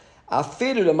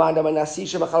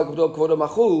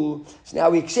now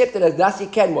we accept that as Nasi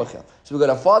can mochel. So we've got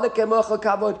a father can mochel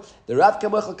kavod, the Rav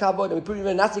can mochel kavod, and we put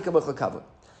even Nasi can mochel kavod. It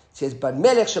says, but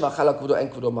melech shemachal kvodo en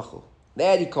kvodo machul.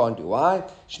 That he can't do. Why?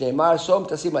 Shneimar som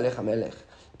tasim alecha melech.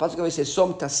 The Pasuk says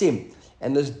som tasim.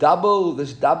 And this double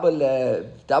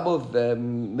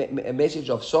message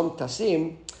of som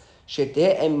tasim,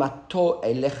 שתהא אימתו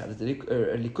אליך. זה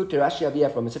ליקוט רש"י אביה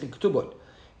from מסכת כתובות.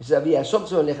 זה אביה, סוף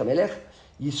צאן אליך מלך,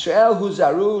 ישראל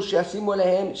הוזהרו שישימו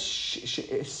עליהם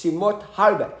שימות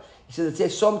הרבה. He says, it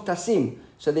says, som tasim.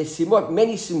 So there's simot,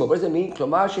 many simot. What does it mean?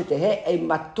 כלומר, שתהא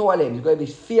אימתו עליהם. There's going to be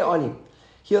fear on him.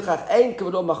 הילכך אין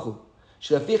כבודו מחו.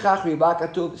 שלפיכך ריבה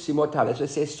כתוב simot הרבה. So it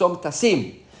says, som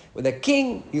tasim. With a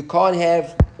king, you can't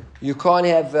become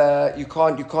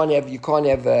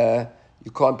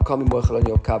mochel on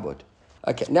your kavod.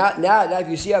 Okay, now if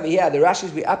you see over here, the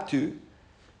Rashi's we're up to.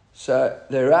 So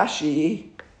the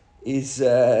Rashi is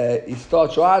it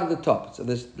starts right at the top. So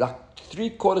there's like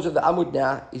 3/4 of the Amud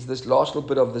now is this last little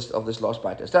bit of this last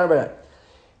part. Stand about that.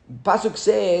 Pasuk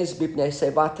says mipnei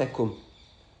seva takum.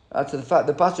 Right, so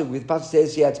the pasuk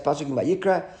says here, it's pasuk in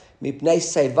Vayikra, mipnei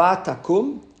seva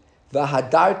takum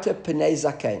v'hadarta pnei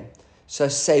zaken. So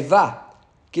seva.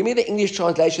 Give me the English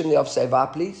translation of seva,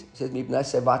 please. It says, Mibnei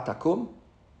seva takum.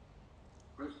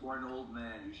 Firstborn old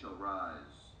man, you shall rise.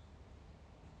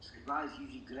 Seva is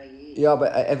usually grey hair. Yeah,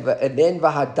 but and then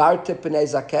vahadarta pnei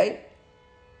zaken.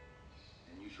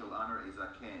 And you shall honor a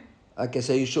zaken. Okay,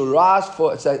 so you shall rise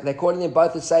for. So they're calling them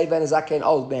both a seva and a zaken,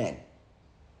 old man.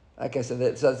 Okay, so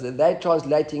they're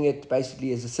translating it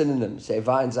basically as a synonym,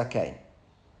 seva and zaken.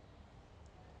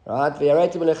 Right?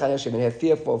 V'yaretim alecha Hashem, and have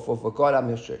fear for God, I'm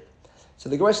your strict. So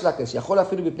the Gemara is like this. Yachol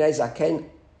afilu b'pnei zaken.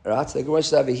 Right. So the Gemara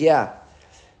is over here.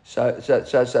 So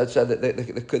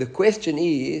the question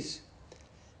is,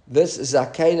 this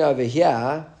zaken over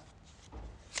here,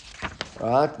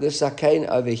 right? This zaken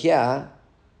over here,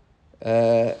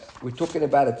 we're talking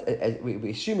about it.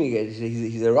 We're assuming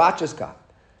he's a righteous guy.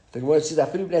 The Gemara says,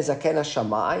 "Afilu bnei zaken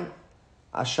hashamai."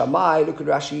 Hashamai. Look at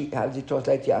Rashi. How does he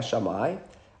translate here? Hashamai.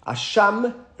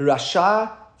 Hasham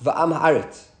rasha va'am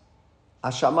haaretz.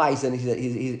 Hashamai.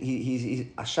 He's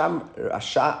Hasham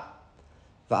rasha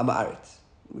va'am haaretz.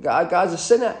 The guy's a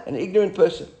sinner, an ignorant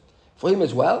person. For him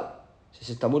as well. He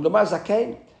says, Talmud lomar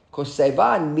zaken, because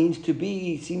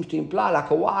sevan seems to imply like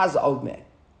a wise old man.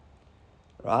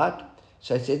 Right?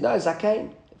 So it says, no,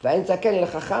 zaken. Ve'en zaken el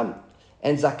chacham.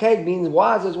 And zaken means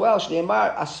wise as well.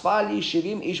 Shneimar asfali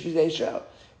shivim ish b'zei Yisrael.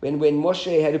 When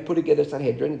Moshe had to put together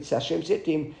Sanhedrin, Hashem said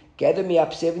to him, gather me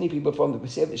up 70 people from the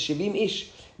shivim ish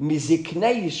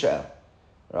miziknei Yisrael.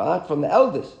 Right? From the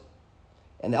elders.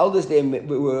 And the elders there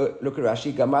were, look at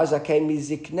Rashi, Gamar zaken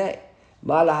miziknei.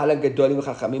 There we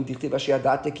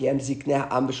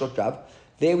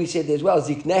said as well,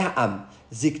 Ziknei Ha'am.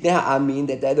 Ziknei Ha'am mean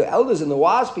that they're the elders and the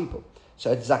wise people.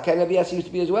 So Zaken Aviyah seems to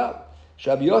be as well.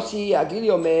 Rabbi Yossi Aglili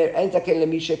Omer, En Zaken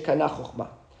Lemishe Kana Chochma.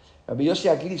 Rabbi Yossi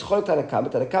Aglili is Cholok Tanakama.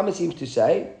 Tanakama seems to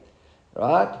say,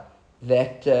 right,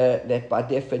 that by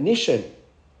definition,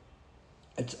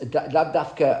 it's not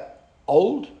dafka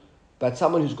old, but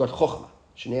someone who's got Chochma.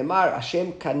 Shneimar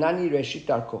Hashem Kanani Reshit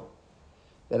Darko.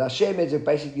 That Hashem is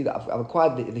basically, I've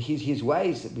acquired his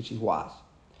ways, which is wise.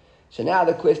 So now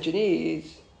the question is,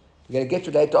 we're going to get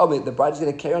to later on, the bride is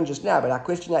going to carry on just now, but our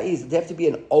question now is, does it have to be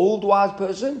an old wise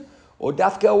person, or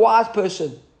dafka a wise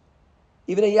person?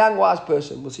 Even a young wise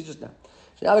person. We'll see just now.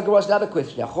 So now the Gemara has another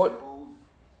question. An old,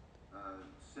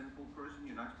 sinful person,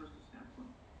 you're not supposed to stand for?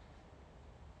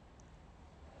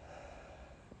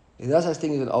 There's no such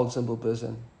thing as an old, simple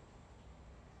person.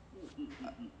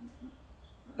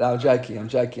 No, I'm joking.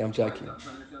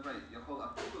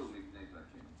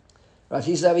 Right,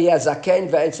 he says over here, Zaken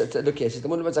ve'en, look here, it says, the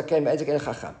Munah Zaken ve'en Zaken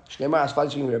Chacham. Shneimar, Asfal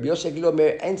Shvim, Rabbi Yosef Gilo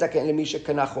Mer, En Zaken Lemisha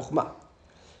Kana Chochma.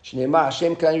 Shneimar,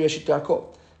 Hashem Kanani Reshit Darko.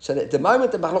 So at the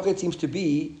moment, the Machloket seems to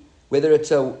be whether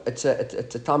it's a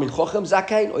Talmid Chochem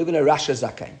Zaken or even a Rasha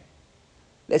Zaken.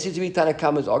 That seems to be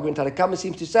Tanakama's argument. Tanakama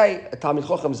seems to say a Talmid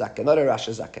Chochem Zaken, not a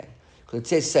Rasha Zaken. Because it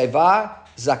says Seva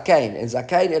Zaken, and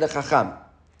Zaken and a Chacham.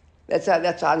 That's how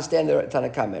I understand the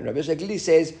Tanakama. And Rabbi Yosef Glili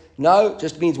says, no,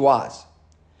 just means wise.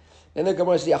 Then the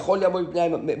Gemara says, what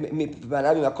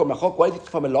if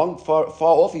from a long, far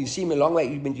off, you see him a long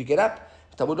way, when you get up?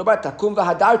 The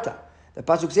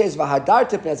Pasuk says, you're going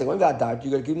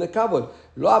to give him the kavod.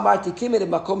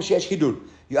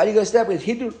 You only go step with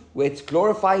hidur, where it's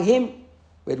glorifying him,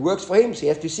 where it works for him, so he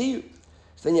has to see you.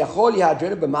 So then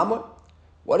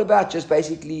what about just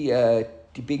basically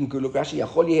being good? Look, Rashi,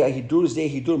 hidur is there,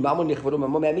 hidur, mamon,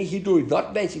 maybe hidur is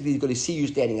not basically he's got to see you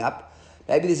standing up.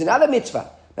 Maybe there's another mitzvah.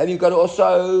 Maybe you've got to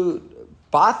also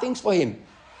buy things for him,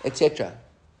 etc.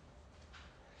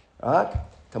 Right?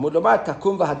 Talmud Lomar,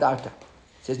 takum v'hadarta.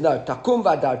 It says, no, takum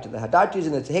v'hadarta. The hadarta is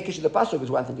in the hekesh of the pasuk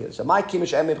is one thing together. So my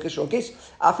kimish em chishon kis,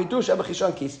 afidush em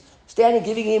chishon kis. Standing,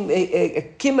 giving him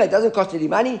a kimah doesn't cost any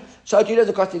money, so it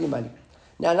doesn't cost any money.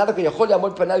 Now another question,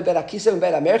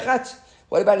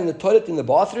 what about in the toilet, in the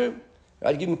bathroom?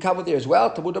 Right, give him cover there as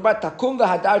well. Talmud Lomar, takum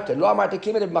v'hadarta. Lo amar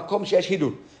tekimah makom sheyesh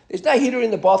hidur. There's no hidur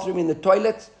in the bathroom, in the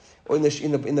toilets, or in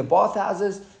the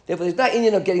bathhouses. Therefore, there's no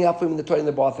Indian of getting up for him in the toilet in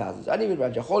the bathhouses. I don't even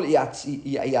read.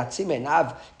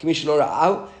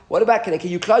 What about can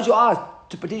you close your eyes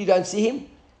to pretend you don't see him?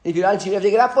 If you don't see him, you have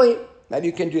to get up for him. Maybe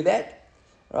you can do that.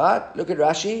 Right? Look at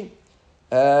Rashi.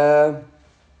 Where's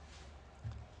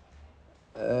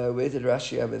the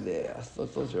Rashi over there? I thought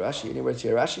it was Rashi. Anywhere it's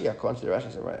here Rashi? I can't see the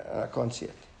Rashi. I can't see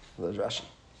it. There's Rashi.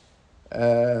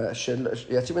 The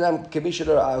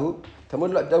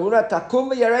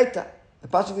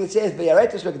pasuk that says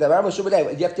v'yareta, look, you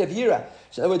have to have yira.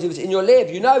 So in other words, if it's in your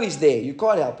lev, you know he's there. You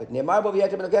can't help it.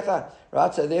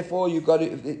 Right? So therefore, you got to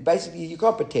basically you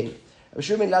can't pretend. He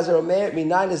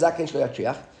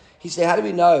said, how do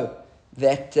we know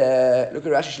that? Look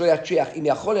at Rashi.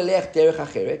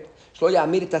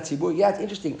 Yeah, it's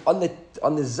interesting. On the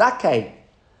zaken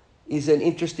is an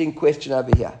interesting question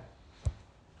over here.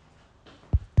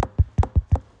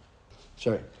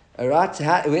 Sorry. All right, so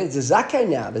where's the zaken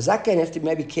now? The zaken has to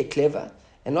maybe get clever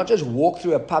and not just walk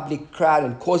through a public crowd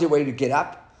and cause everybody to get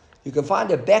up. You can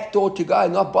find a back door to go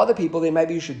and not bother people, then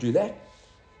maybe you should do that.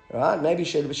 All right, maybe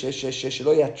shelo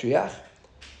yatriach.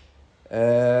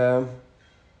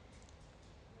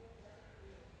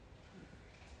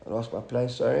 I lost my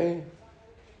place, sorry.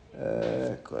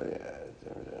 Okay,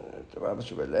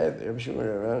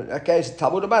 so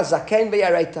Talmud about zaken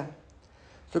v'yareta.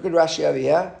 Look at Rashi over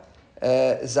here.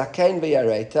 Zaken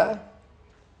v'yareta.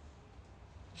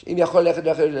 Im yachol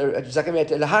zaken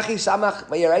v'yareta. Lahachi samach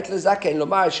v'yareta lezaken.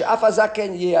 Lomar she'af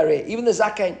zaken yare. Even the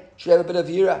zaken should have a bit of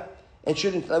yira and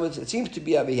shouldn't. In other words, it seems to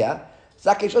be over here.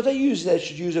 Zaken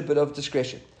should use a bit of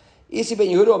discretion. Isi ben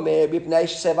Yehuda omer mipnei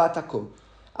seva takum.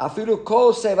 Afilu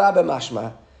kol seva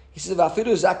b'mashma. He says,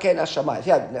 "Afilu zaken hashamayim."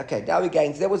 Yeah, okay, now we're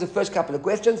going. So that was the first couple of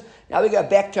questions. Now we go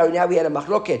back to now we had a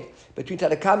machloket between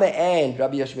Tanakama and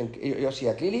Rabbi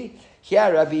Yosi Haglili.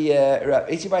 Here, Rabbi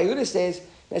Isi ben Yehuda says,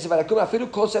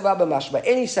 "Afilu kol seva b'mashma."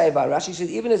 Any seva. Rashi says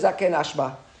even a zaken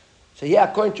hashma. So here,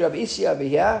 according to Rabbi Isi over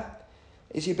here,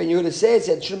 Isi ben Yehuda says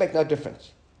that it should make no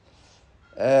difference.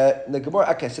 The Gemara,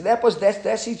 okay, so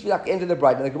that seems to be like the end of the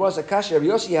bride. And the Gemara says, "Kasha, Rabbi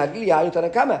Yossi Haglili, Hayu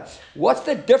Tanakama." What's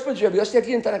the difference, Rabbi Yossi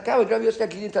Haglili and Tanakama? Rabbi Yossi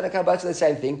Haglili and Tanakama both say the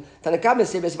same thing. Tanakama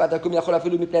says, "Besvatakum yachol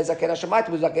afilu mipnei zaken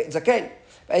hashamayit zaken."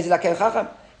 V'ez zaken chacham.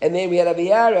 And then we had over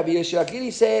here, Rabbi Yossi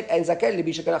Haglili said, "And zaken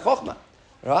libi shekana chochma."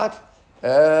 Right?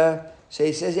 So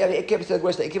he says, "Yeah, ikeb to the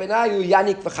worst. Ikeb benayu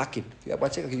yanik v'chakim." Yeah, one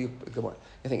second, I'll give you a Gemara.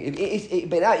 I think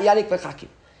benayu yanik v'chakim.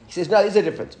 He says, "No, there's a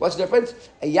difference. What's the difference?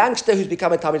 A youngster who's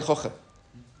become a talmid chochem."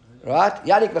 Right?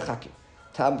 Yanik v'chakim.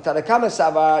 Tanakama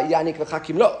savar yanik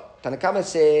v'chakim lo. Tanakama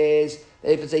says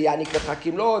that if it's a yanik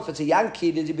v'chakim lo, if it's a young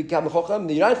kid, does he become a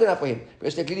chochem? You don't have enough for him.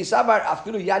 But the klili savar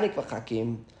afilu yanik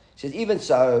v'chakim. He says even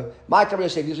so, my Torah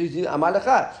says amar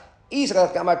lecha. Israel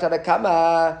kamar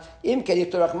Tanakama im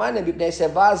kenich torachman b'bnei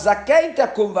seva zakein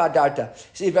takum v'adarta.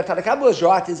 See, if Tanakama was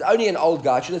right, is only an old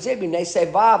guy. Should have said b'bnei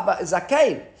seva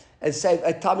zakein and say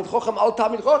a talmid chochem, old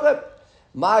talmid chochem.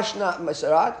 Mashna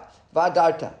masarat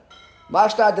v'adarta.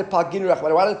 Mashta de Pagin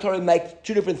Rachman. Why don't the Torah make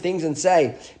two different things and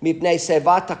say Mipnei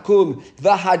Seva Takum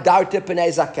V'Hadarta Pnei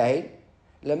Zakein?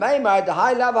 L'meimar the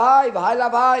high love high v'high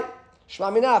love high.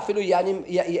 Shma mina afilu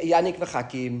yanik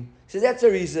v'chakim. So that's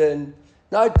the reason.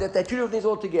 No, that they're two different things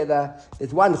altogether.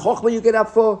 There's one chokhmah you get up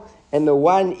for, and the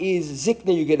one is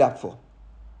zikna you get up for.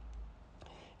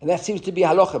 And that seems to be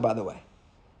halacha, by the way.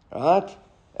 All right?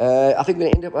 I think we're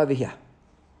going to end up over here.